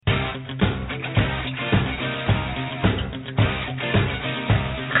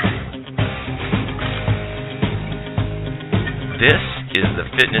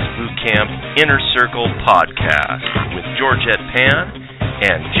Fitness Boot Camp Inner Circle podcast with Georgette Pan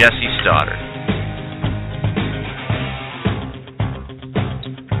and Jesse Stoddard.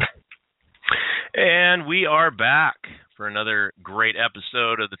 And we are back for another great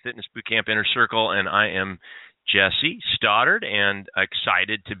episode of the Fitness Boot Camp Inner Circle, and I am Jesse Stoddard and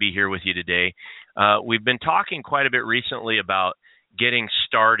excited to be here with you today. We've been talking quite a bit recently about getting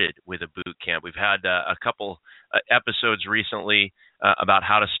started with a boot camp. We've had a couple episodes recently about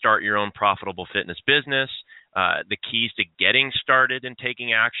how to start your own profitable fitness business, the keys to getting started and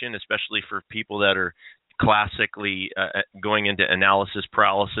taking action, especially for people that are classically going into analysis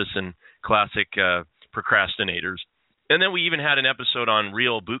paralysis and classic procrastinators. And then we even had an episode on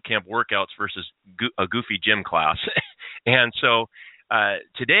real boot camp workouts versus a goofy gym class. And so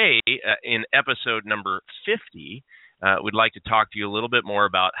today, in episode number 50, we'd like to talk to you a little bit more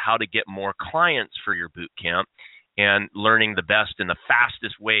about how to get more clients for your boot camp and learning the best and the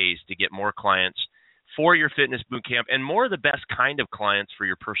fastest ways to get more clients for your fitness boot camp and more of the best kind of clients for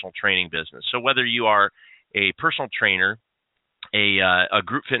your personal training business. So whether you are a personal trainer, a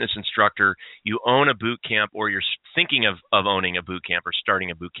group fitness instructor, you own a boot camp, or you're thinking of owning a boot camp or starting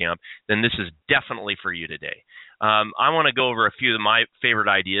a boot camp, then this is definitely for you today. I want to go over a few of my favorite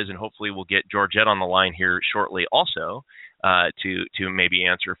ideas, and hopefully we'll get Georgette on the line here shortly also to maybe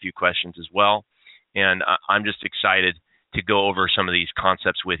answer a few questions as well. And I'm just excited to go over some of these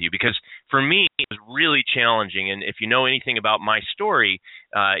concepts with you, because for me, it was really challenging. And if you know anything about my story,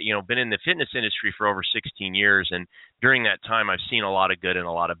 been in the fitness industry for over 16 years. And during that time, I've seen a lot of good and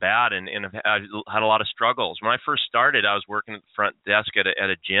a lot of bad, and I've had a lot of struggles. When I first started, I was working at the front desk at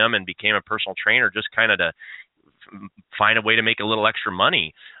a gym and became a personal trainer just kind of to find a way to make a little extra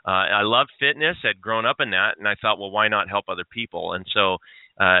money. I loved fitness, had grown up in that, and I thought, well, why not help other people? And so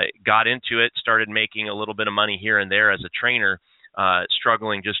got into it, started making a little bit of money here and there as a trainer,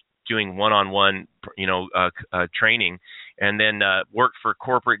 struggling just doing one-on-one, training, and then worked for a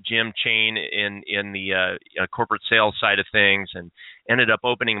corporate gym chain in the corporate sales side of things, and ended up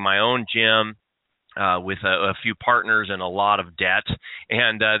opening my own gym with a few partners and a lot of debt,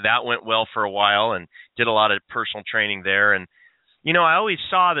 and that went well for a while, and did a lot of personal training there. And I always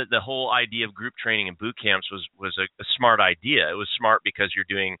saw that the whole idea of group training and boot camps was a smart idea. It was smart because you're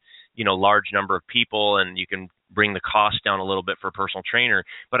doing, large number of people, and you can bring the cost down a little bit for a personal trainer.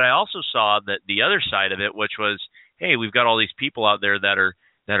 But I also saw that the other side of it, which was, hey, we've got all these people out there that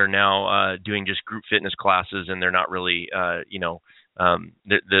are now doing just group fitness classes, and they're not really,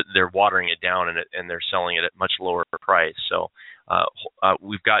 they're watering it down, and they're selling it at much lower price. So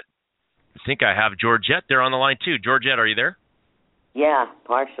we've got, I think I have Georgette there on the line too. Georgette, are you there? Yeah,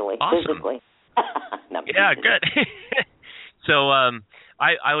 partially. Awesome. Physically. No, yeah, good. So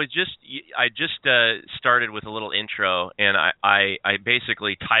I just started with a little intro, and I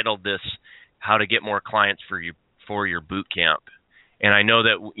basically titled this "How to Get More Clients for your Boot Camp." And I know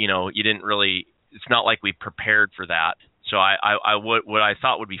that you didn't really. It's not like we prepared for that. So what I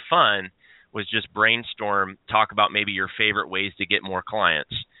thought would be fun was just brainstorm, talk about maybe your favorite ways to get more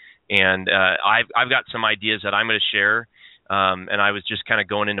clients. And I've got some ideas that I'm going to share. And I was just kind of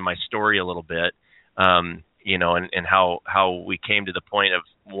going into my story a little bit, and how we came to the point of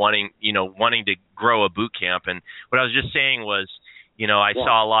wanting to grow a boot camp. And what I was just saying was, I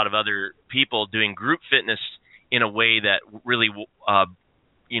saw a lot of other people doing group fitness in a way that really,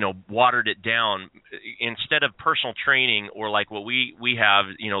 watered it down. Instead of personal training, or like what we have,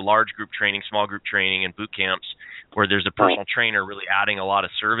 large group training, small group training, and boot camps, where there's a personal trainer really adding a lot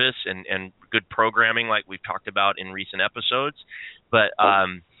of service and good programming, like we've talked about in recent episodes. But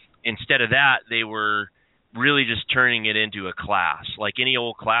instead of that, they were really just turning it into a class, like any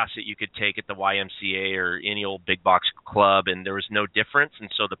old class that you could take at the YMCA or any old big box club, and there was no difference. And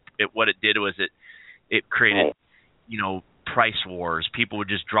so what it did was it created, price wars. People would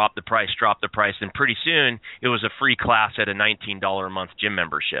just drop the price, and pretty soon it was a free class at a $19 a month gym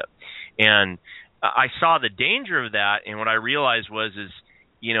membership. And I saw the danger of that, and what I realized it's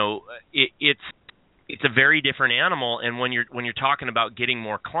a very different animal. And when you're talking about getting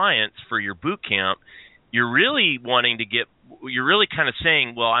more clients for your boot camp, you're really kind of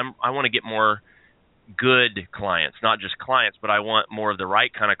saying, well, I want to get more good clients, not just clients, but I want more of the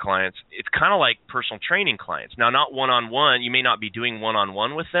right kind of clients. It's kind of like personal training clients. Now, not one-on-one. You may not be doing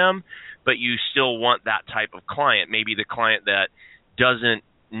one-on-one with them, but you still want that type of client. Maybe the client that doesn't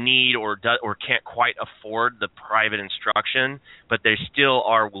need or can't quite afford the private instruction, but they still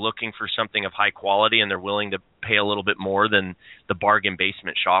are looking for something of high quality, and they're willing to pay a little bit more than the bargain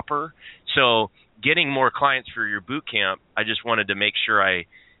basement shopper. So getting more clients for your boot camp, I just wanted to make sure I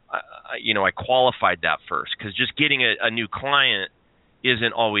qualified that first, because just getting a new client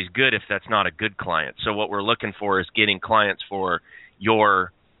isn't always good if that's not a good client. So what we're looking for is getting clients for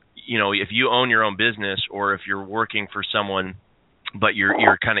your, if you own your own business, or if you're working for someone, but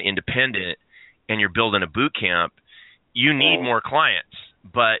you're kind of independent and you're building a boot camp, you need more clients,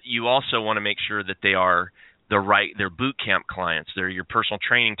 but you also want to make sure that they're boot camp clients. They're your personal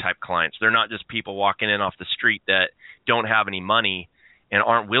training type clients. They're not just people walking in off the street that don't have any money and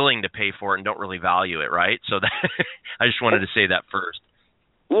aren't willing to pay for it and don't really value it, right? So I just wanted to say that first.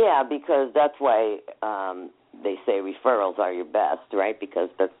 Yeah, because that's why they say referrals are your best, right? Because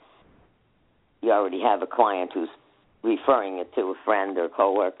you already have a client who's referring it to a friend or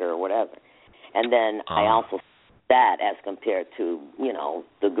coworker or whatever. And then I also that as compared to,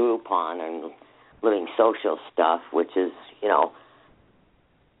 the Groupon and Living Social stuff, which is,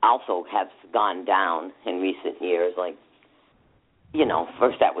 also has gone down in recent years. Like,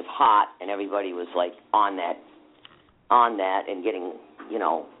 first that was hot and everybody was like on that and getting,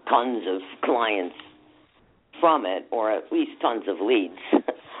 tons of clients from it, or at least tons of leads,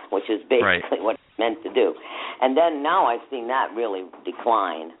 which is basically what it's meant to do. And then now I've seen that really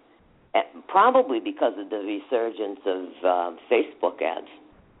decline, probably because of the resurgence of Facebook ads.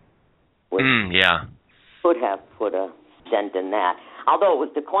 Which could have put a dent in that, although it was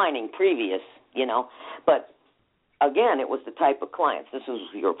declining previous, But, again, it was the type of clients. This was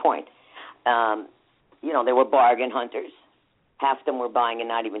your point. They were bargain hunters. Half of them were buying and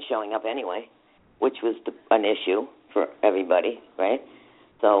not even showing up anyway, which was an issue for everybody, right?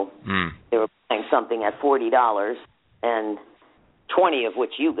 So they were buying something at $40 and 20 of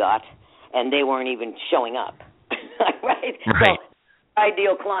which you got, and they weren't even showing up, right? So,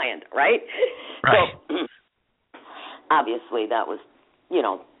 ideal client, right? So, obviously that was,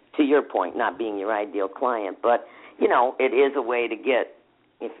 to your point, not being your ideal client, but, it is a way to get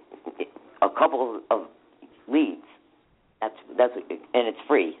a couple of leads. That's and it's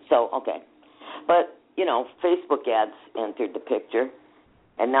free. So, okay. But, Facebook ads entered the picture,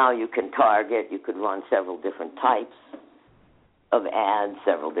 and now you can target, you could run several different types of ads,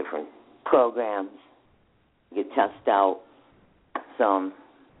 several different programs. You test out some,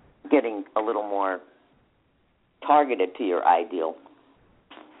 getting a little more targeted to your ideal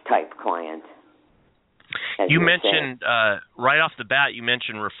type client. You mentioned right off the bat, you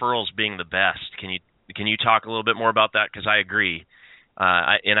mentioned referrals being the best. Can you talk a little bit more about that? Because I agree,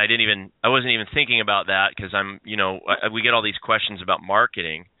 I wasn't even thinking about that because we get all these questions about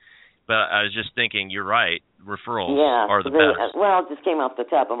marketing, but I was just thinking you're right. Referrals are the best. Well, it just came off the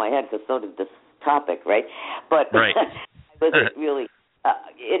top of my head because so did this topic, right? But was it really?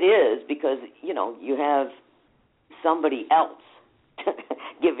 It is because you have somebody else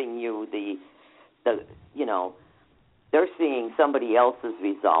giving you the they're seeing somebody else's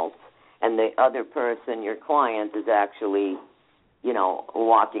results, and the other person, your client, is actually a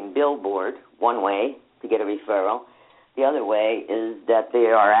walking billboard. One way to get a referral, the other way is that they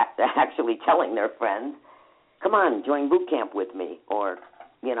are actually telling their friends, "Come on, join boot camp with me," or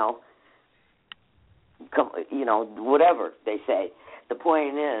come, whatever they say. The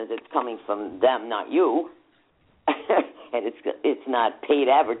point is, it's coming from them, not you, and it's not paid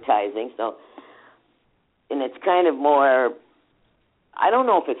advertising. So, and it's kind of more. I don't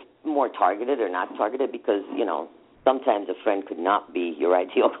know if it's more targeted or not targeted because sometimes a friend could not be your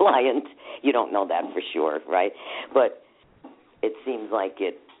ideal client. You don't know that for sure, right? But it seems like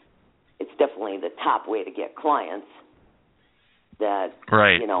it's definitely the top way to get clients that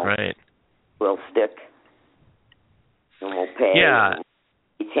will stick and will pay and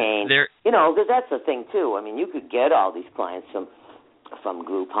retain. Because that's the thing too. I mean, you could get all these clients from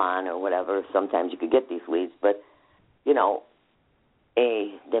Groupon or whatever. Sometimes you could get these leads, but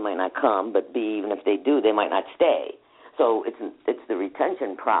A, they might not come, but B, even if they do, they might not stay. So it's the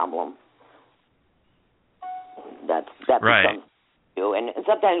retention problem that becomes you. And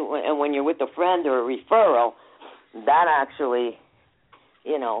sometimes when you're with a friend or a referral, that actually,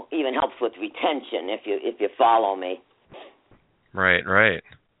 even helps with retention if you follow me. Right.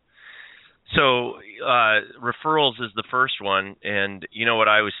 So referrals is the first one, and what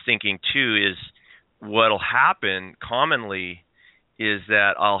I was thinking too is what'll happen commonly is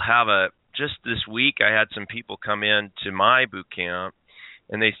that I'll have just this week I had some people come in to my boot camp,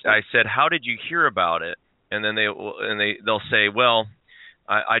 and I said, "How did you hear about it?" And then they'll say, "Well,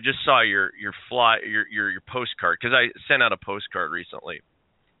 I just saw your postcard because I sent out a postcard recently,"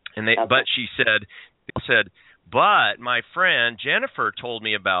 and but she said, "But my friend Jennifer told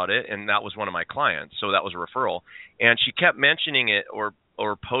me about it," and that was one of my clients, so that was a referral, and she kept mentioning it or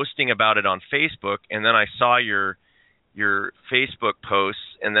posting about it on Facebook, and then I saw your your Facebook posts,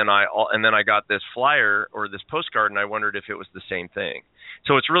 and then I got this flyer or this postcard, and I wondered if it was the same thing.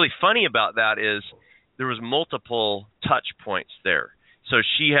 So what's really funny about that is there was multiple touch points there. So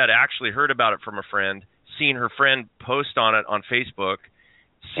she had actually heard about it from a friend, seen her friend post on it on Facebook,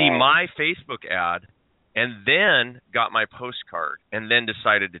 see my Facebook ad, and then got my postcard, and then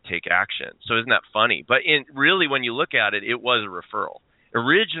decided to take action. So isn't that funny? But really, when you look at it, it was a referral.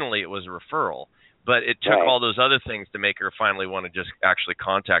 Originally, it was a referral, but it took all those other things to make her finally want to just actually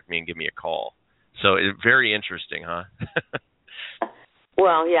contact me and give me a call. So very interesting, huh?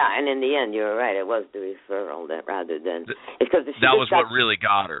 Well, yeah, and in the end, you're right. It was the referral that rather than because that was what really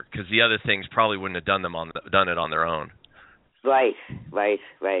got her, because the other things probably wouldn't have done it on their own. Right.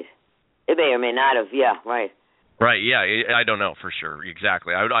 It may or may not have. Yeah, right. Right. Yeah, I don't know for sure.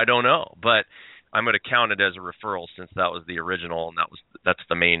 Exactly. I don't know, but I'm going to count it as a referral since that was the original, and that's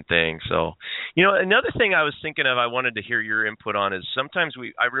the main thing. So, another thing I was thinking of, I wanted to hear your input on is sometimes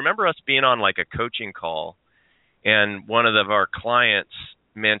I remember us being on like a coaching call, and one of our clients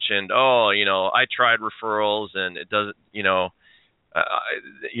mentioned, I tried referrals and it doesn't,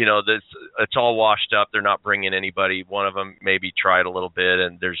 it's all washed up. They're not bringing anybody. One of them maybe tried a little bit,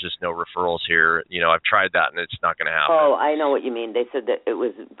 and there's just no referrals here. I've tried that, and it's not going to happen. Oh, I know what you mean. They said that it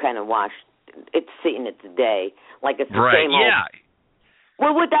was kind of washed. It's seen its day, like it's the same old. Yeah.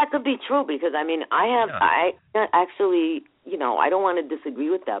 Well, that could be true because I actually, I don't want to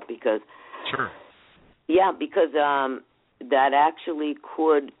disagree with that because. Sure. Yeah, because that actually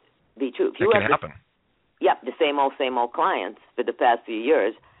could be true. If you can happen. The same old clients for the past few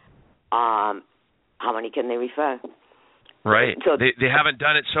years. How many can they refer? Right. So they haven't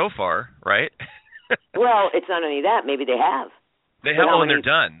done it so far, right? Well, it's not only that. Maybe they have. They have when they're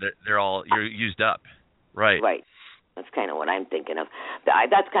done. You're used up. Right. Right. That's kind of what I'm thinking of.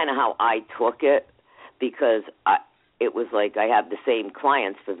 That's kind of how I took it because it was like I have the same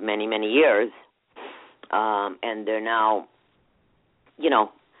clients for many, many years. And they're now,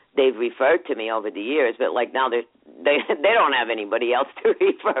 they've referred to me over the years, but like now they don't have anybody else to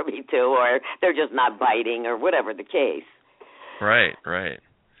refer me to, or they're just not biting, or whatever the case. Right.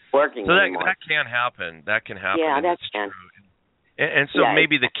 Working so anymore. that can happen. That can happen. Yeah, that's true. And so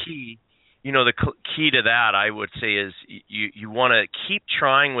maybe the key, the key to that, I would say, is you want to keep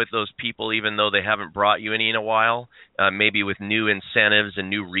trying with those people, even though they haven't brought you any in a while, maybe with new incentives and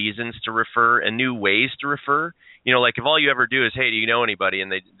new reasons to refer and new ways to refer. Like if all you ever do is, hey, do you know anybody?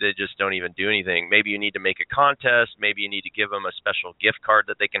 And they just don't even do anything. Maybe you need to make a contest. Maybe you need to give them a special gift card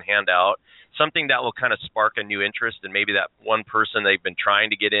that they can hand out, something that will kind of spark a new interest. And maybe that one person they've been trying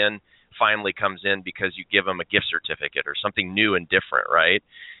to get in finally comes in because you give them a gift certificate or something new and different, right?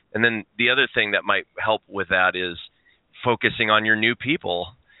 And then the other thing that might help with that is focusing on your new people.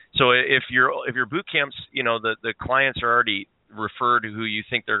 So if your boot camps, the clients are already referred who you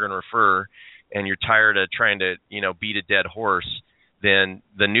think they're going to refer, and you're tired of trying to, beat a dead horse, then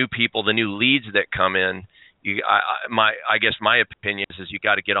the new people, the new leads that come in, I guess my opinion is you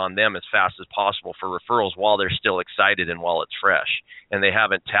got to get on them as fast as possible for referrals while they're still excited and while it's fresh, and they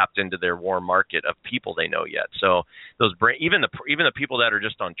haven't tapped into their warm market of people they know yet. So those even the people that are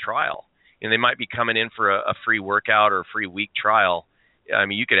just on trial, they might be coming in for a free workout or a free week trial. I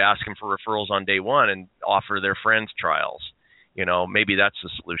mean, you could ask them for referrals on day one and offer their friends trials. Maybe that's the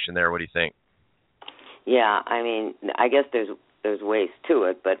solution there. What do you think? Yeah, I mean, I guess there's ways to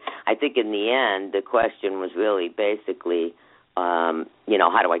it, but I think in the end the question was really basically, how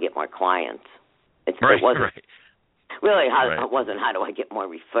do I get more clients? It wasn't really it wasn't how do I get more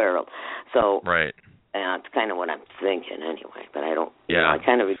referral. So it's kind of what I'm thinking anyway. But I don't. Yeah. I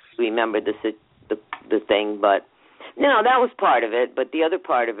kind of remember the thing, but that was part of it. But the other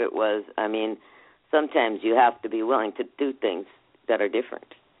part of it was, I mean, sometimes you have to be willing to do things that are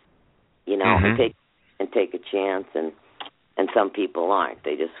different, and take a chance and some people aren't.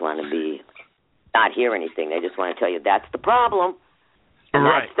 They just want to not hear anything. They just want to tell you that's the problem. And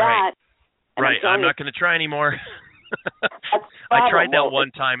that's that. Right. I'm not going to try anymore. I tried that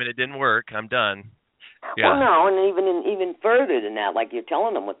one time and it didn't work. I'm done. Yeah. Well, no, and even further than that, like you're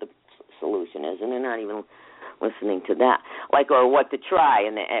telling them what the solution is, and they're not even listening to that, or what to try.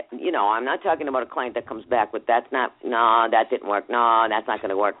 And I'm not talking about a client that comes back with that didn't work. No, that's not going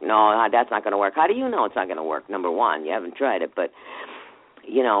to work. No, that's not going to work. How do you know it's not going to work? Number one, you haven't tried it. But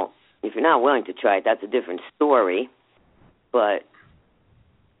if you're not willing to try it, that's a different story. But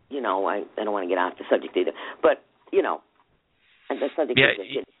I don't want to get off the subject either. But the subject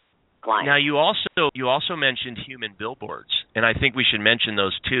is client. Now you also mentioned human billboards, and I think we should mention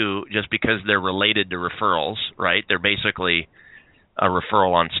those too, just because they're related to referrals, right? They're basically a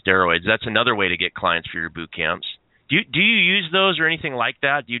referral on steroids. That's another way to get clients for your boot camps. Do you use those or anything like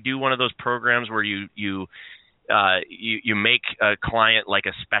that? Do you do one of those programs where you make a client like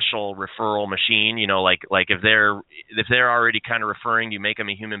a special referral machine? Like if they're already kind of referring, you make them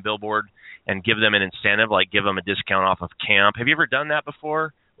a human billboard and give them an incentive, like give them a discount off of camp. Have you ever done that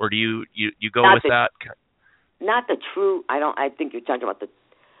before, or do you go with that? Not the true. I think you're talking about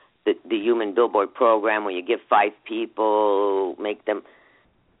the human billboard program where you give 5 people, make them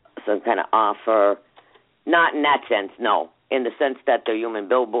some kind of offer. Not in that sense, no. In the sense that they're human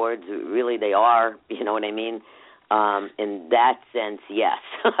billboards, really they are. You know what I mean? In that sense, yes.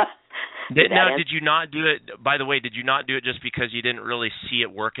 Now, did you not do it? By the way, did you not do it just because you didn't really see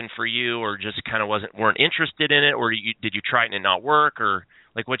it working for you, or just kind of weren't interested in it, or did you try it and it not work, or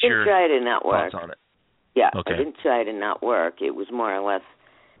like what's your thoughts on it? Yeah, okay. I didn't try it and not work. It was more or less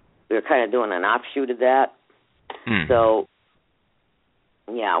we were kind of doing an offshoot of that. So,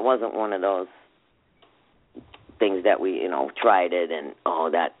 yeah, it wasn't one of those things that we, tried it and,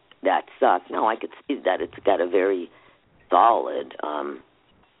 that sucks. No, I could see that it's got a very solid,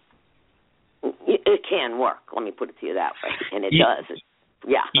 it can work. Let me put it to you that way. And it does.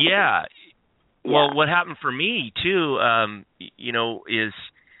 Yeah. Yeah. Well, what happened for me, too, is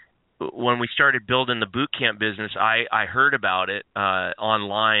when we started building the boot camp business, I heard about it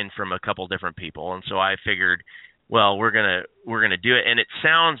online from a couple different people. And so I figured, well, we're gonna do it, and it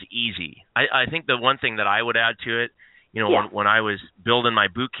sounds easy. I think the one thing that I would add to it, when I was building my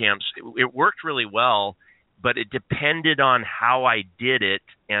boot camps, it worked really well, but it depended on how I did it,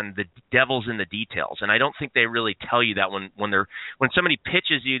 and the devil's in the details. And I don't think they really tell you that when somebody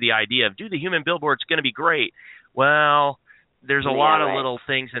pitches you the idea of do the human billboard, it's going to be great. Well, there's a lot of little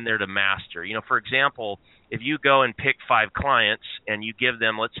things in there to master. For example, if you go and pick 5 clients and you give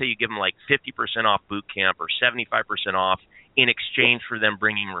them, let's say you give them like 50% off boot camp or 75% off in exchange for them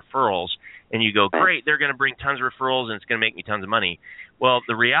bringing referrals, and you go, great, they're going to bring tons of referrals and it's going to make me tons of money. Well,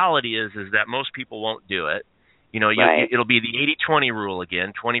 the reality is that most people won't do it. It'll be the 80-20 rule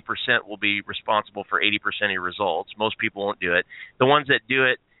again. 20% will be responsible for 80% of your results. Most people won't do it. The ones that do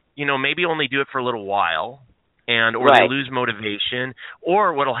it, maybe only do it for a little while. Or they lose motivation,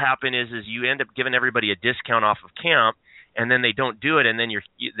 or what'll happen is you end up giving everybody a discount off of camp, and then they don't do it, and then you're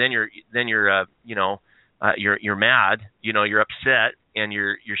mad, you're upset, and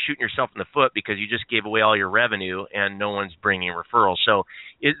you're shooting yourself in the foot because you just gave away all your revenue and no one's bringing referrals. So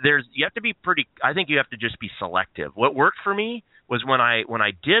you have to be I think you have to just be selective. What worked for me was when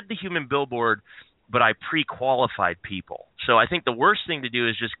I did the human billboard, but I pre-qualified people. So I think the worst thing to do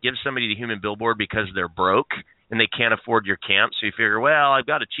is just give somebody the human billboard because they're broke and they can't afford your camp. So you figure, well, I've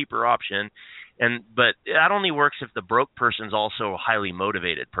got a cheaper option. But that only works if the broke person's also a highly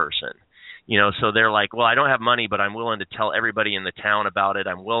motivated person. So they're like, well, I don't have money, but I'm willing to tell everybody in the town about it.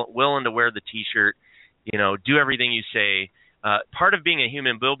 I'm willing to wear the T-shirt, do everything you say. Part of being a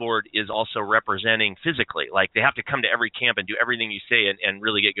human billboard is also representing physically. Like they have to come to every camp and do everything you say and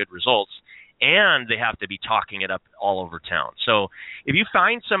really get good results. And they have to be talking it up all over town. So if you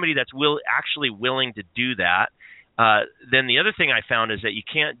find somebody that's actually willing to do that, then the other thing I found is that you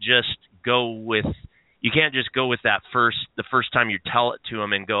can't just go with that the first time you tell it to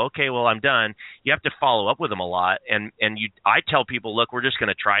them and go, okay, well, I'm done. You have to follow up with them a lot. I tell people, look, we're just going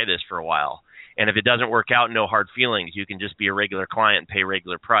to try this for a while. And if it doesn't work out, no hard feelings. You can just be a regular client and pay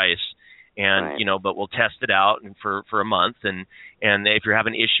regular price. And, but we'll test it out and for a month. And if you're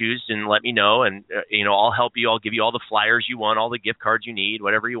having issues, then let me know. And, I'll help you. I'll give you all the flyers you want, all the gift cards you need,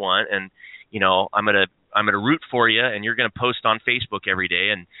 whatever you want. And, I'm going to root for you, and you're going to post on Facebook every day.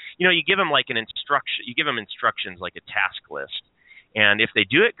 And, you give them like instructions, like a task list. And if they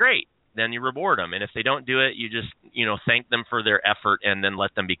do it, great. Then you reward them. And if they don't do it, you just, thank them for their effort and then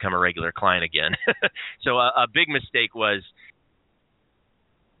let them become a regular client again. So a big mistake was.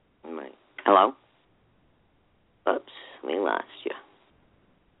 Hello? Oops, we lost you.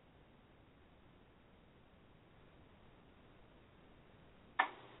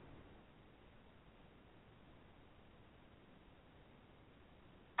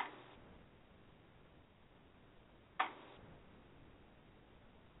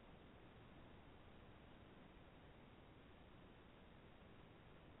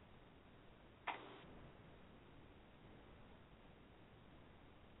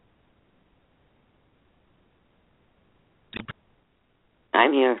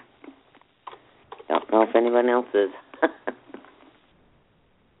 I'm here. Don't know if anyone else is.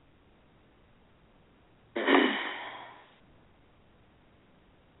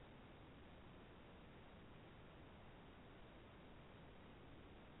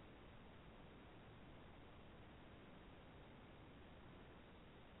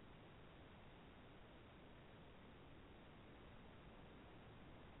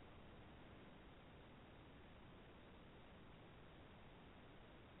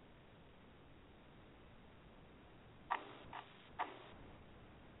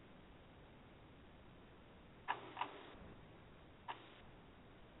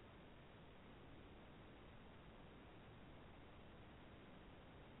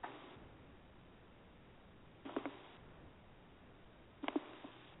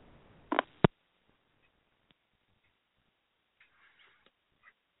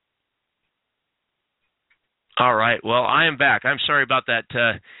 All right. Well, I am back. I'm sorry about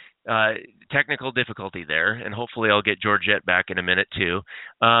that technical difficulty there, and hopefully I'll get Georgette back in a minute too.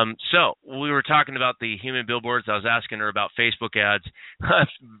 So we were talking about the human billboards. I was asking her about Facebook ads.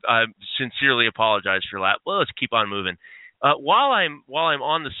 I sincerely apologize for that. Well, let's keep on moving. While I'm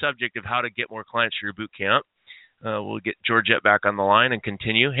on the subject of how to get more clients for your boot camp, we'll get Georgette back on the line and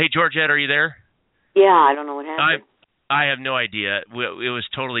continue. Hey, Georgette, are you there? Yeah, I don't know what happened. I have no idea. It was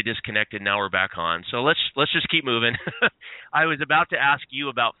totally disconnected. Now we're back on. So let's just keep moving. I was about to ask you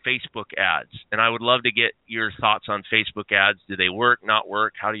about Facebook ads, and I would love to get your thoughts on Facebook ads. Do they work, not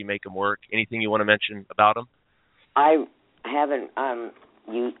work? How do you make them work? Anything you want to mention about them? I haven't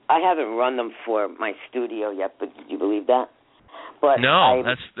run them for my studio yet, but did you believe that? But no,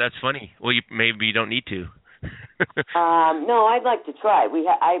 that's funny. Well, maybe you don't need to. No, I'd like to try.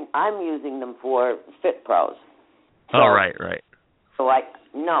 I'm using them for Fit Pros. So, right. So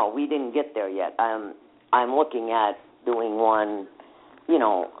no, we didn't get there yet. I'm looking at doing one,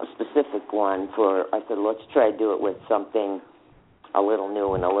 a specific one for. I said, let's try to do it with something a little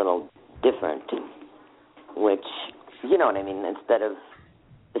new and a little different, which, you know what I mean, instead of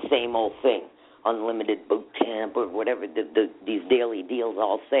the same old thing, unlimited boot camp or whatever these daily deals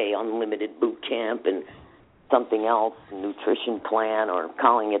all say, unlimited boot camp and something else, nutrition plan, or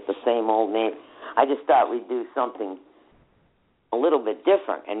calling it the same old name. I just thought we'd do something a little bit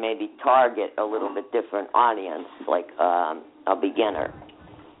different and maybe target a little bit different audience, like a beginner,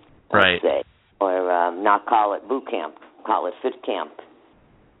 right? Say, or not call it boot camp, call it fit camp,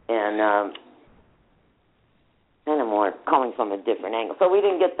 and kind of more coming from a different angle. So we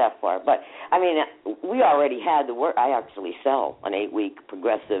didn't get that far, but I mean, we already had the work. I actually sell an 8-week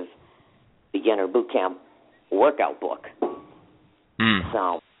progressive beginner boot camp workout book.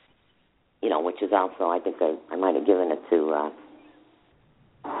 So, which is also, I think I might have given it to,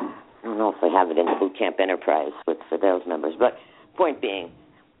 I don't know if I have it in the Boot Camp Enterprise for those members, but point being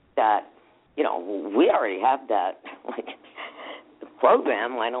that, we already have that, like, the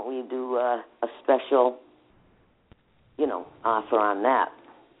program. Why don't we do a special, offer on that,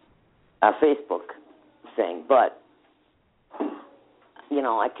 a Facebook thing, but,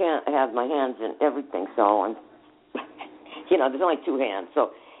 I can't have my hands in everything, so I'm, there's only 2 hands,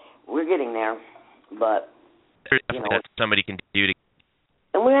 so we're getting there, but, that somebody can do to.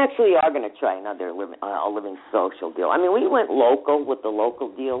 And we actually are going to try another living social deal. I mean, we went local with the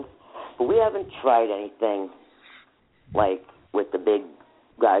local deals, but we haven't tried anything like with the big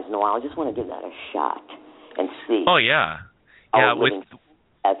guys in a while. I just want to give that a shot and see. Oh, yeah. How living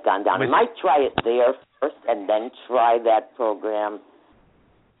has gone down. I might try it there first and then try that program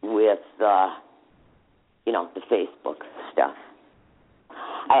with, the Facebook stuff.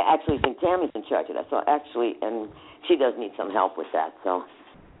 I actually think Tammy's in charge of that. So actually, and she does need some help with that. So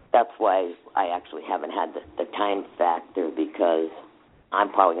that's why I actually haven't had the time factor, because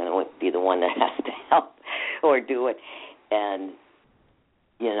I'm probably going to be the one that has to help or do it. And,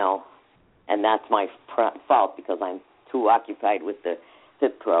 and that's my fault, because I'm too occupied with the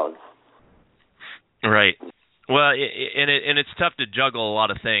Fit Pros. Right. Well, and it's tough to juggle a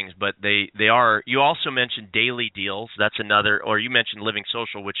lot of things, but they are. You also mentioned daily deals. That's another, or you mentioned Living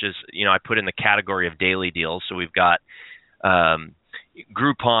Social, which is, I put in the category of daily deals. So we've got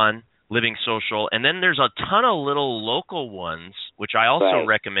Groupon, Living Social, and then there's a ton of little local ones, which I also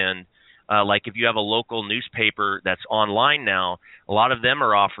recommend. Like if you have a local newspaper that's online now, a lot of them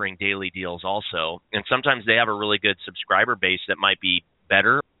are offering daily deals also, and sometimes they have a really good subscriber base that might be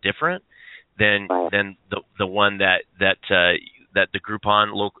better, different than the one that the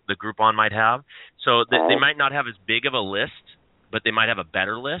Groupon might have. So they might not have as big of a list, but they might have a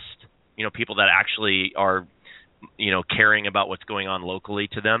better list. People that actually are, caring about what's going on locally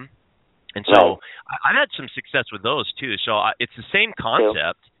to them. And so I've had some success with those too. So it's the same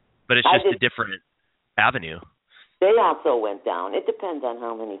concept, but it's just a different avenue. They also went down. It depends on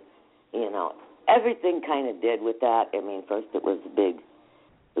how many, everything kind of did with that. I mean, first it was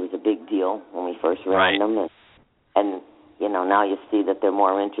a big deal when we first ran them. And now you see that they're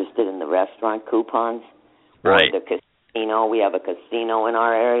more interested in the restaurant coupons. Or the casino. We have a casino in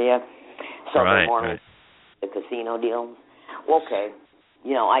our area. So they're more the casino deals. Okay.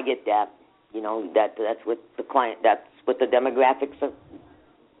 I get that. That's what the client, that's what the demographics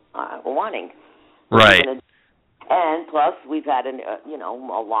are wanting. Right. And plus, we've had, a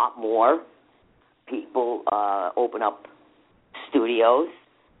lot more people open up studios.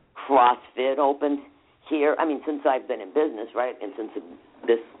 CrossFit opened here. I mean, since I've been in business, right, and since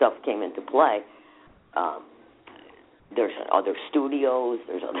this stuff came into play, there's other studios,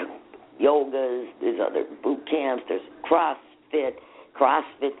 there's other yogas, there's other boot camps, there's CrossFit,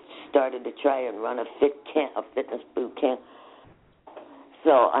 CrossFit started to try and run a fitness boot camp.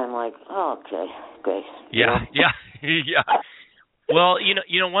 So I'm like, oh, okay, Grace. Yeah. Well,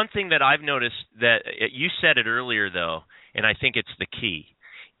 one thing that I've noticed that you said it earlier though, and I think it's the key.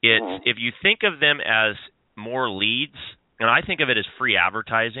 It's if you think of them as more leads, and I think of it as free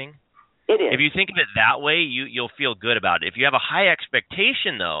advertising. It is. If you think of it that way, you'll feel good about it. If you have a high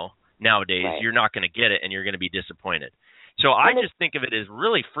expectation though, nowadays you're not going to get it and you're going to be disappointed. So I just think of it as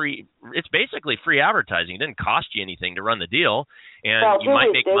really free. It's basically free advertising. It didn't cost you anything to run the deal, and you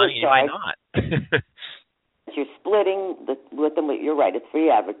might make money, you might not. You're splitting with them. You're right. It's free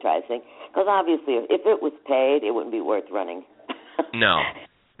advertising because obviously, if it was paid, it wouldn't be worth running. No.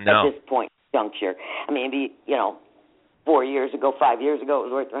 At this point, juncture. I mean, maybe 4 years ago, 5 years ago, it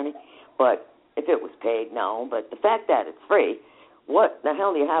was worth running. But if it was paid, no. But the fact that it's free, what the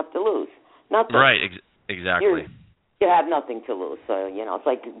hell do you have to lose? Nothing. Right. Exactly. You have nothing to lose. So, it's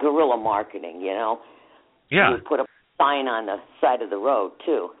like guerrilla marketing, Yeah. You put a sign on the side of the road,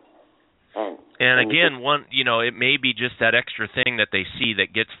 too. And again, it may be just that extra thing that they see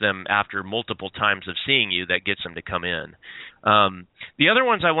that gets them after multiple times of seeing you that gets them to come in. The other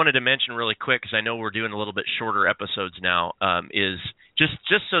ones I wanted to mention really quick, because I know we're doing a little bit shorter episodes now, is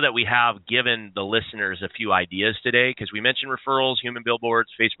just so that we have given the listeners a few ideas today, because we mentioned referrals, human billboards,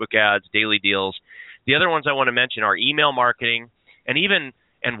 Facebook ads, daily deals. The other ones I want to mention are email marketing and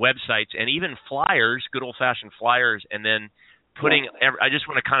websites and even flyers, good old-fashioned flyers, and then I just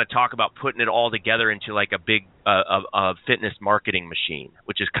want to kind of talk about putting it all together into like a big a fitness marketing machine,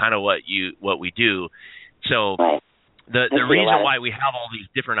 which is kind of what we do. So the reason why we have all these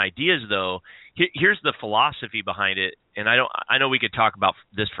different ideas, though, here's the philosophy behind it. And I know we could talk about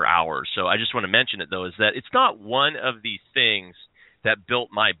this for hours, so I just want to mention it though, is that it's not one of these things that built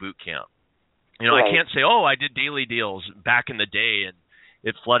my boot camp. I can't say, I did daily deals back in the day and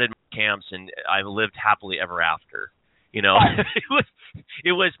it flooded my camps and I lived happily ever after. It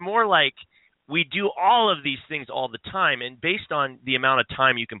was more like we do all of these things all the time, and based on the amount of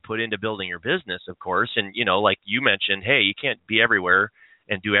time you can put into building your business, of course, and like you mentioned, hey, you can't be everywhere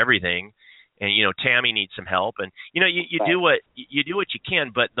and do everything, and Tammy needs some help, and you do what you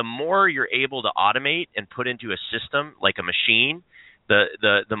can, but the more you're able to automate and put into a system like a machine,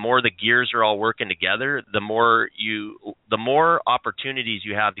 the more the gears are all working together, the more opportunities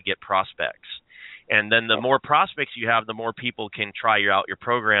you have to get prospects. And then the more prospects you have, the more people can try out your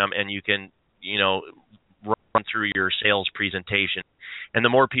program, and you can, run through your sales presentation. And the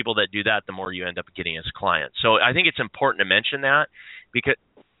more people that do that, the more you end up getting as clients. So I think it's important to mention that because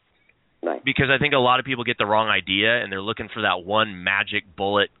I think a lot of people get the wrong idea and they're looking for that one magic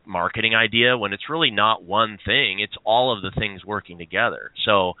bullet marketing idea when it's really not one thing. It's all of the things working together.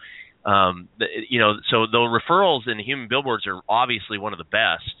 So, so the referrals and human billboards are obviously one of the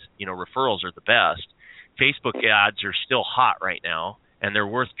best. Referrals are the best. Facebook ads are still hot right now, and they're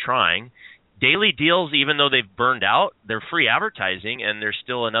worth trying. Daily deals, even though they've burned out, they're free advertising, and there's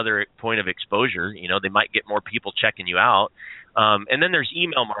still another point of exposure. They might get more people checking you out. And then there's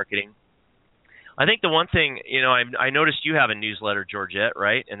email marketing. I think the one thing, I noticed you have a newsletter, Georgette,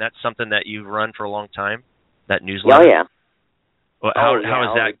 right? And that's something that you've run for a long time, that newsletter? Oh, yeah. Well, how is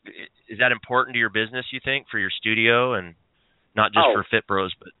that? Is that important to your business, you think, for your studio, and not just for Fit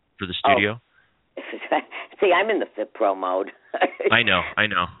Bros, but for the studio? See, I'm in the Fit Pro mode. I know.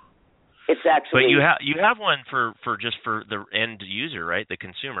 It's actually. But you have one for the end user, right? The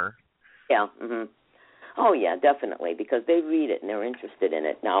consumer. Yeah. Mm-hmm. Oh yeah, definitely, because they read it and they're interested in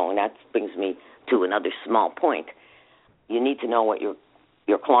it now, and that brings me to another small point. You need to know what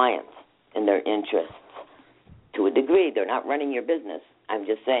your clients and their interests. To a degree, they're not running your business. I'm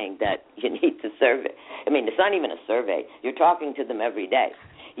just saying that you need to survey. I mean, it's not even a survey. You're talking to them every day.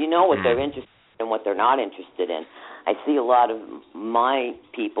 You know what they're interested in and what they're not interested in. I see a lot of my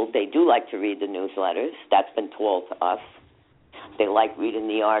people, they do like to read the newsletters. That's been told to us. They like reading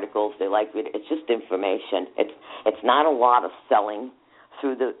the articles. They like reading. It's just information. It's not a lot of selling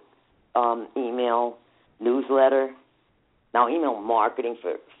through the email newsletter. Now, email marketing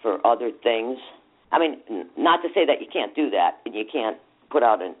for other things. I mean, not to say that you can't do that, and you can't put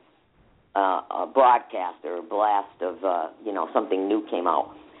out a broadcast or a blast of something new came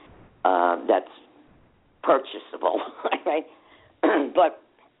out that's purchasable, right? But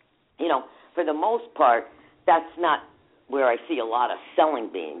for the most part, that's not where I see a lot of selling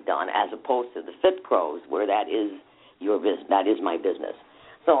being done, as opposed to the Fit Pros, where that is your business. That is my business.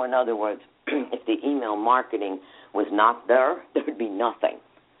 So, in other words, if the email marketing was not there, there would be nothing.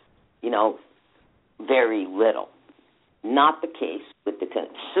 Very little. Not the case with the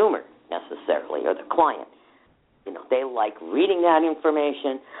consumer necessarily, or the client. they like reading that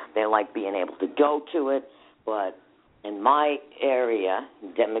information. They like being able to go to it. But in my area,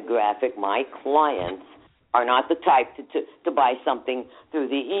 demographic, my clients are not the type to buy something through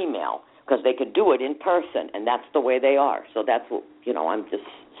the email because they could do it in person, and that's the way they are. So that's what, I'm just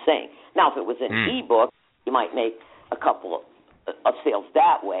saying. Now, if it was an e-book, you might make a couple of sales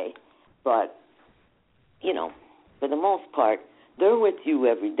that way. But, for the most part, they're with you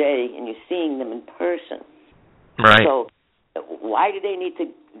every day, and you're seeing them in person. Right. So why do they need to?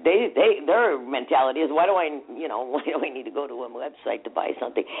 Their mentality is, why do I need to go to a website to buy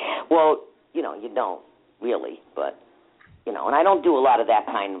something? Well, you don't really, but and I don't do a lot of that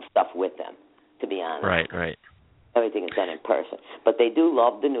kind of stuff with them, to be honest. Right. Everything is done in person, but they do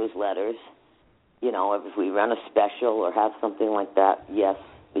love the newsletters. If we run a special or have something like that, yes,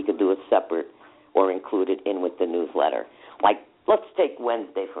 we could do it separate or include it in with the newsletter. Like, let's take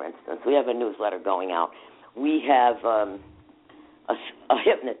Wednesday, for instance. We have a newsletter going out. We have a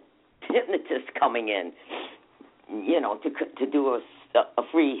hypnotist coming in, to do a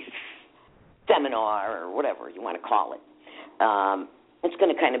free seminar or whatever you want to call it. It's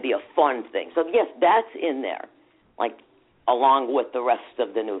going to kind of be a fun thing. So, yes, that's in there, like along with the rest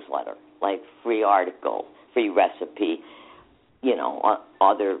of the newsletter, like free article, free recipe,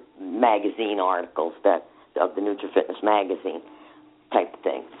 other magazine articles of the NutriFitness magazine type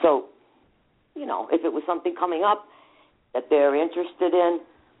thing. So, if it was something coming up that they're interested in,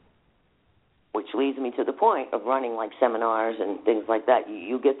 which leads me to the point of running like seminars and things like that,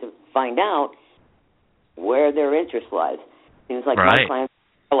 you get to find out where their interest lies. Seems like my clients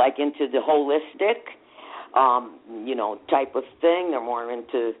are like into the holistic, type of thing. They're more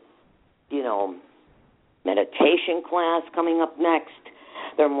into, meditation class coming up next.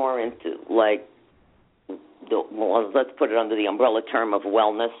 They're more into let's put it under the umbrella term of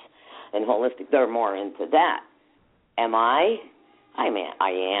wellness and holistic. They're more into that. Am I? I mean,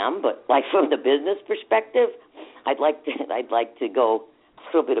 I am, but like from the business perspective, I'd like to go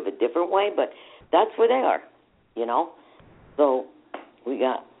a little bit of a different way, but that's where they are, So we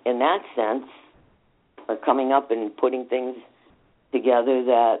got, in that sense, are coming up and putting things together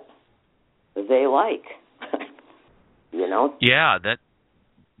that they like, Yeah,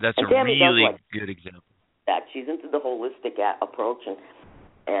 that's a really good example. That she's into the holistic approach,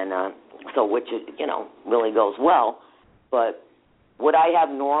 and so which is really goes well. But would I have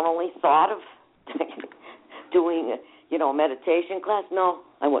normally thought of doing a meditation class? No,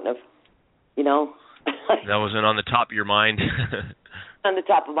 I wouldn't have. That wasn't on the top of your mind. On the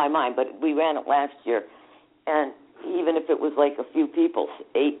top of my mind, but we ran it last year, and even if it was like a few people,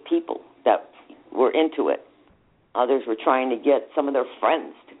 8 people that were into it, others were trying to get some of their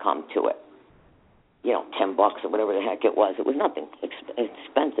friends to come to it. $10 or whatever the heck it was. It was nothing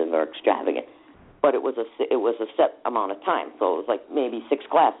expensive or extravagant, but it was a set amount of time. So it was like maybe 6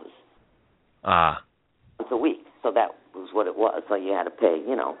 classes. Once a week. So that was what it was. So you had to pay,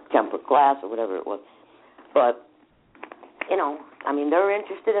 10 per class or whatever it was. But, they're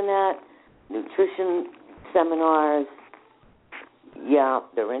interested in that. Nutrition seminars, yeah,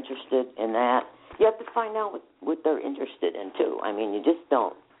 they're interested in that. You have to find out what they're interested in, too. You just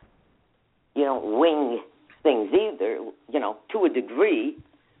don't wing things either. To a degree,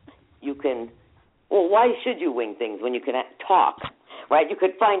 you can, why should you wing things when you can talk, right? You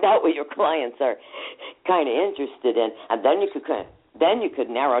could find out what your clients are kind of interested in, and then you could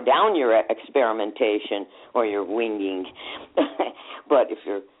narrow down your experimentation or your winging. But if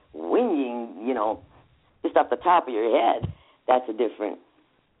you're winging, just off the top of your head, that's a different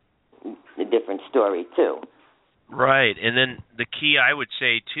story too. Right, and then the key I would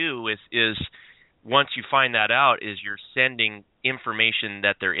say too is once you find that out, is you're sending information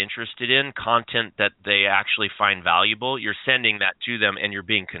that they're interested in, content that they actually find valuable. You're sending that to them, and you're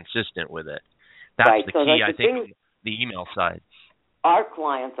being consistent with it. That's right. The key, I think, from the email side. Our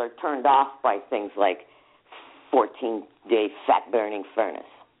clients are turned off by things like 14-day fat-burning furnace.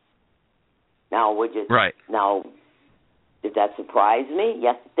 Now, Now, did that surprise me?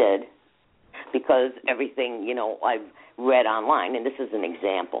 Yes, it did. Because everything, I've read online, and this is an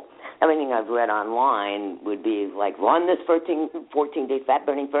example, everything I've read online would be like, run this 14-day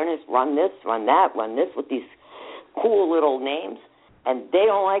fat-burning furnace, run this, run that, run this, with these cool little names, and they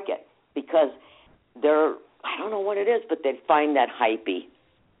don't like it because I don't know what it is, but they find that hypey.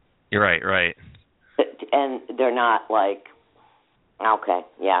 You're right. And they're not like, okay,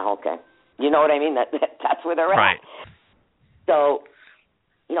 yeah, okay. You know what I mean? That's where they're at. Right. So,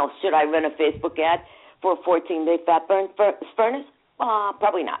 should I run a Facebook ad for a 14-day fat burn furnace?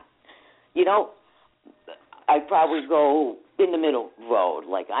 Probably not. I'd probably go in the middle road.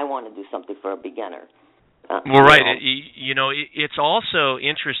 Like, I want to do something for a beginner. Well, right. It's also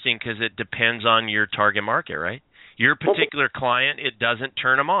interesting because it depends on your target market, right? Your particular client, it doesn't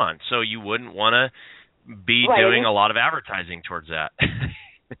turn them on, so you wouldn't want to be doing a lot of advertising towards that.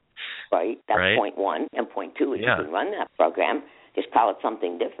 Right. That's right? point one. And point two is you can run that program, just call it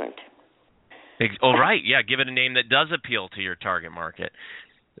something different. Oh, right. Yeah, give it a name that does appeal to your target market.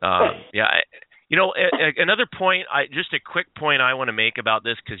 Another point, just a quick point I want to make about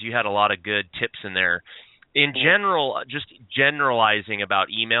this, because you had a lot of good tips in there. In general, just generalizing about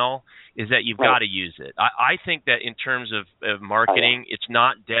email is that you've got to use it. I think that in terms of marketing, it's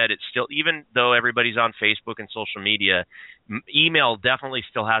not dead. It's still, even though everybody's on Facebook and social media, email definitely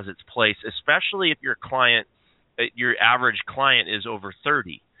still has its place, especially if your average client is over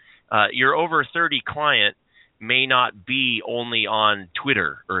 30. Your over 30 client may not be only on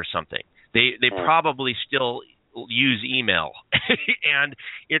Twitter or something. They probably still use email, and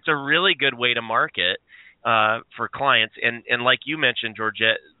it's a really good way to market for clients. And like you mentioned,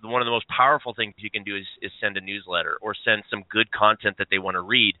 Georgette, one of the most powerful things you can do is send a newsletter or send some good content that they want to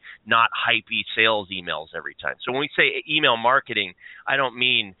read, not hypey sales emails every time. So when we say email marketing, I don't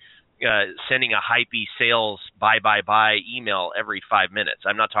mean sending a hypey sales buy email every 5 minutes.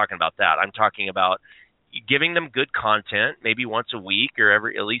 I'm not talking about that. I'm talking about giving them good content, maybe once a week or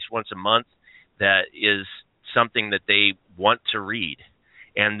at least once a month, that is something that they want to read.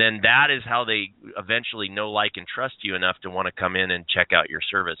 And then that is how they eventually know, like, and trust you enough to want to come in and check out your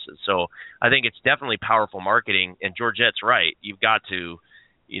services. So I think it's definitely powerful marketing. And Georgette's right. You've got to,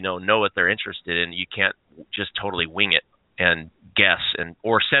 know what they're interested in. You can't just totally wing it and guess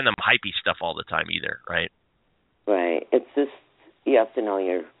or send them hypey stuff all the time either, right? Right. It's just, you have to know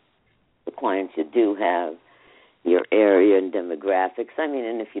the clients you do have, your area and demographics. I mean,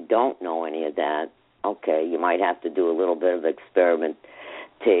 and if you don't know any of that, okay, you might have to do a little bit of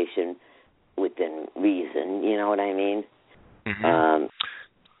experimentation within reason, you know what I mean? Mm-hmm.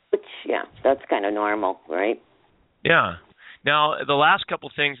 Which, that's kind of normal, right? Yeah. Now, the last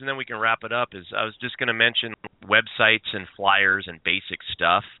couple things, and then we can wrap it up, is I was just going to mention websites and flyers and basic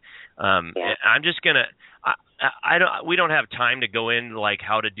stuff. I'm just going to we don't have time to go into like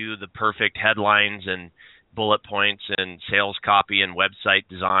how to do the perfect headlines and bullet points and sales copy and website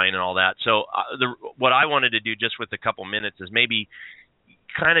design and all that. So what I wanted to do just with a couple minutes is maybe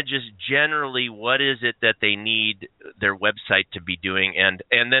kind of just generally what is it that they need their website to be doing. And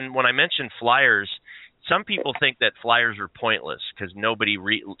then when I mentioned flyers, some people think that flyers are pointless because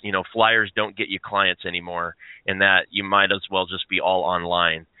flyers don't get you clients anymore, and that you might as well just be all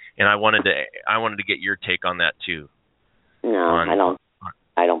online. And I wanted to get your take on that too. No,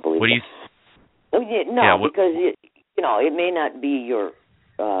 I don't believe. What do you? Because it may not be your,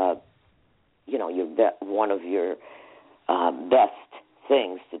 one of your best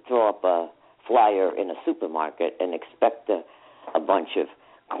things to throw up a flyer in a supermarket and expect a bunch of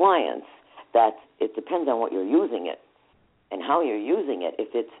clients. It depends on what you're using it and how you're using it.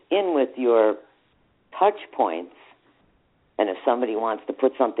 If it's in with your touch points, and if somebody wants to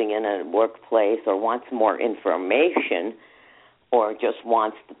put something in a workplace or wants more information or just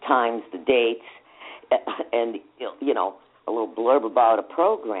wants the times, the dates, and, a little blurb about a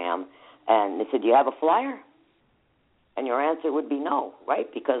program, and they said, do you have a flyer? And your answer would be no,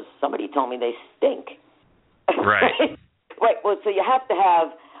 right? Because somebody told me they stink. Right. Right. Well, so you have to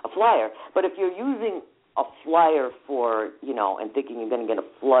have a flyer. But if you're using a flyer for, and thinking you're going to get a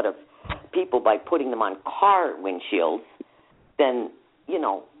flood of people by putting them on car windshields, then,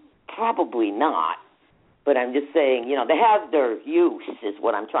 probably not. But I'm just saying, they have their use is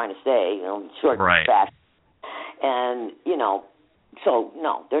what I'm trying to say, short and fast. And, so,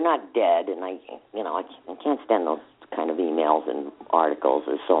 no, they're not dead. And I can't stand those kind of emails and articles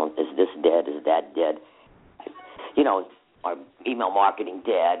or so on. Is this dead? Is that dead? Our email marketing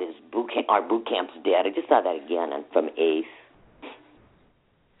dead? Is our boot camp's dead? I just saw that again from Ace.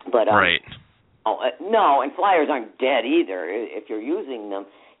 But right. No, and flyers aren't dead either if you're using them,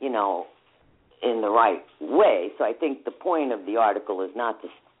 in the right way. So I think the point of the article is not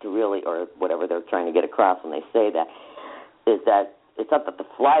to really, or whatever they're trying to get across when they say that, is that it's not that the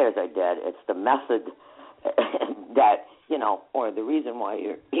flyers are dead, it's the method that, or the reason why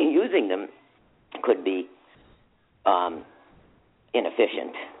you're using them could be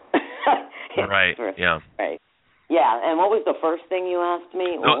inefficient. Right. Yeah. Right. Yeah. And what was the first thing you asked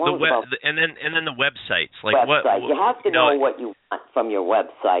me? And then the websites. Like website. You have to know what you want from your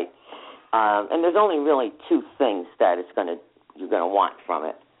website, and there's only really two things that you're going to want from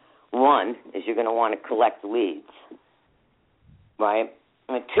it. One is you're going to want to collect leads, right?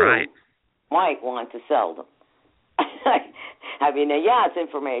 And two, might want to sell them. I mean, yeah, it's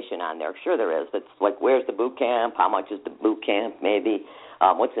information on there. Sure there is. It's like, where's the boot camp? How much is the boot camp? Maybe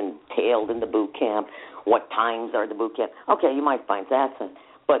what's entailed in the boot camp? What times are the boot camp? Okay, you might find that.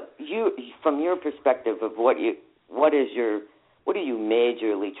 But you, from your perspective of what are you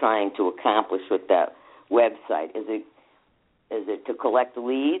majorly trying to accomplish with that website? Is it to collect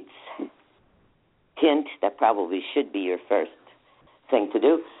leads? Hint, that probably should be your first thing to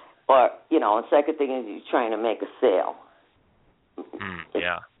do. Or, the second thing is you're trying to make a sale.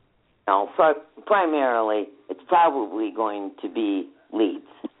 Yeah. Primarily, it's probably going to be leads.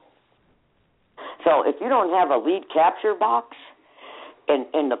 So if you don't have a lead capture box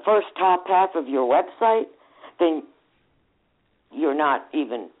in the first top half of your website, then you're not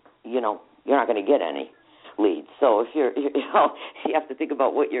even, you're not going to get any leads. So if you have to think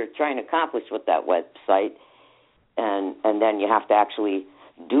about what you're trying to accomplish with that website, and then you have to actually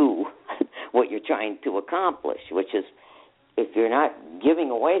do what you're trying to accomplish, which is, if you're not giving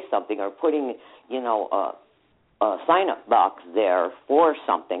away something or putting, a sign-up box there for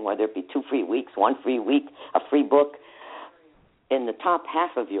something, whether it be 2 free weeks, 1 free week, a free book, in the top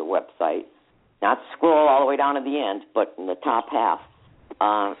half of your website, not scroll all the way down to the end, but in the top half,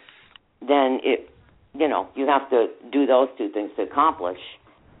 then you have to do those two things to accomplish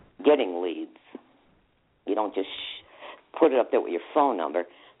getting leads. You don't just put it up there with your phone number.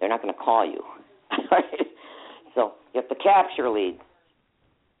 They're not going to call you. So you have to capture leads.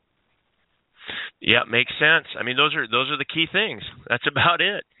 Yeah, makes sense. I mean, those are the key things. That's about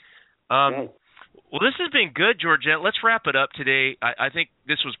it. Well, this has been good, Georgette. Let's wrap it up today. I think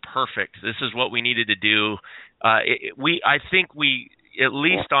this was perfect. This is what we needed to do. I think we, at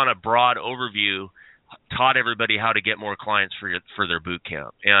least on a broad overview, taught everybody how to get more clients for their boot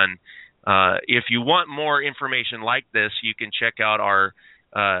camp. And if you want more information like this, you can check out our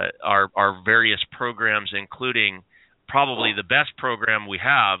various programs, including probably the best program we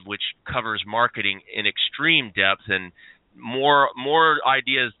have, which covers marketing in extreme depth and more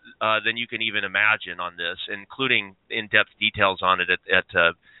ideas than you can even imagine on this, including in-depth details on it at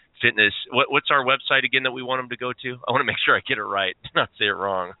Fitness. What's our website again that we want them to go to? I want to make sure I get it right, not say it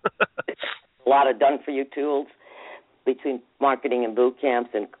wrong. A lot of done-for-you tools between marketing and boot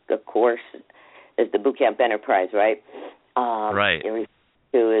camps, and of course is the Boot Camp Enterprise, right? Right.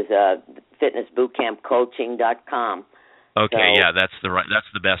 Who is fitnessbootcampcoaching.com. Okay, yeah, that's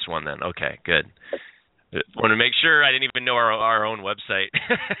the best one then. Okay, good. I want to make sure. I didn't even know our own website.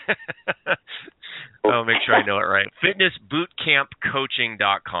 I'll make sure I know it right.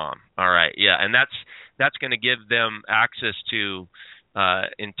 Fitnessbootcampcoaching.com. All right, yeah, and that's going to give them access to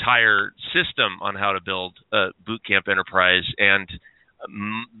entire system on how to build a boot camp enterprise and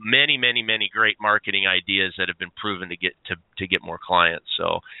many great marketing ideas that have been proven to get more clients.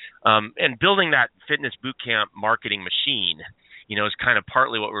 So, and building that fitness boot camp marketing machine, is kind of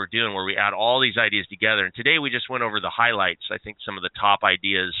partly what we're doing, where we add all these ideas together. And today we just went over the highlights. I think some of the top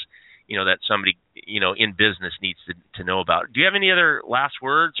ideas, that somebody, in business needs to know about. Do you have any other last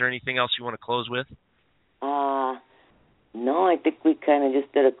words or anything else you want to close with? No, I think we kind of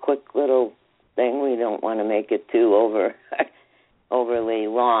just did a quick little thing. We don't want to make it too overly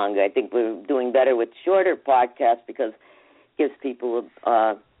long. I think we're doing better with shorter podcasts because it gives people,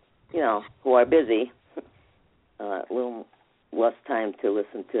 who are busy, a little less time to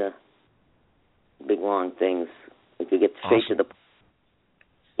listen to big, long things. We could get straight to the point.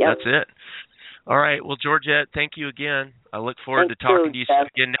 Yep. That's it. All right. Well, Georgette, thank you again. I look forward to talking to you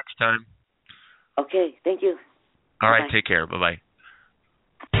again next time. Okay. Thank you. All right. Take care. Bye-bye.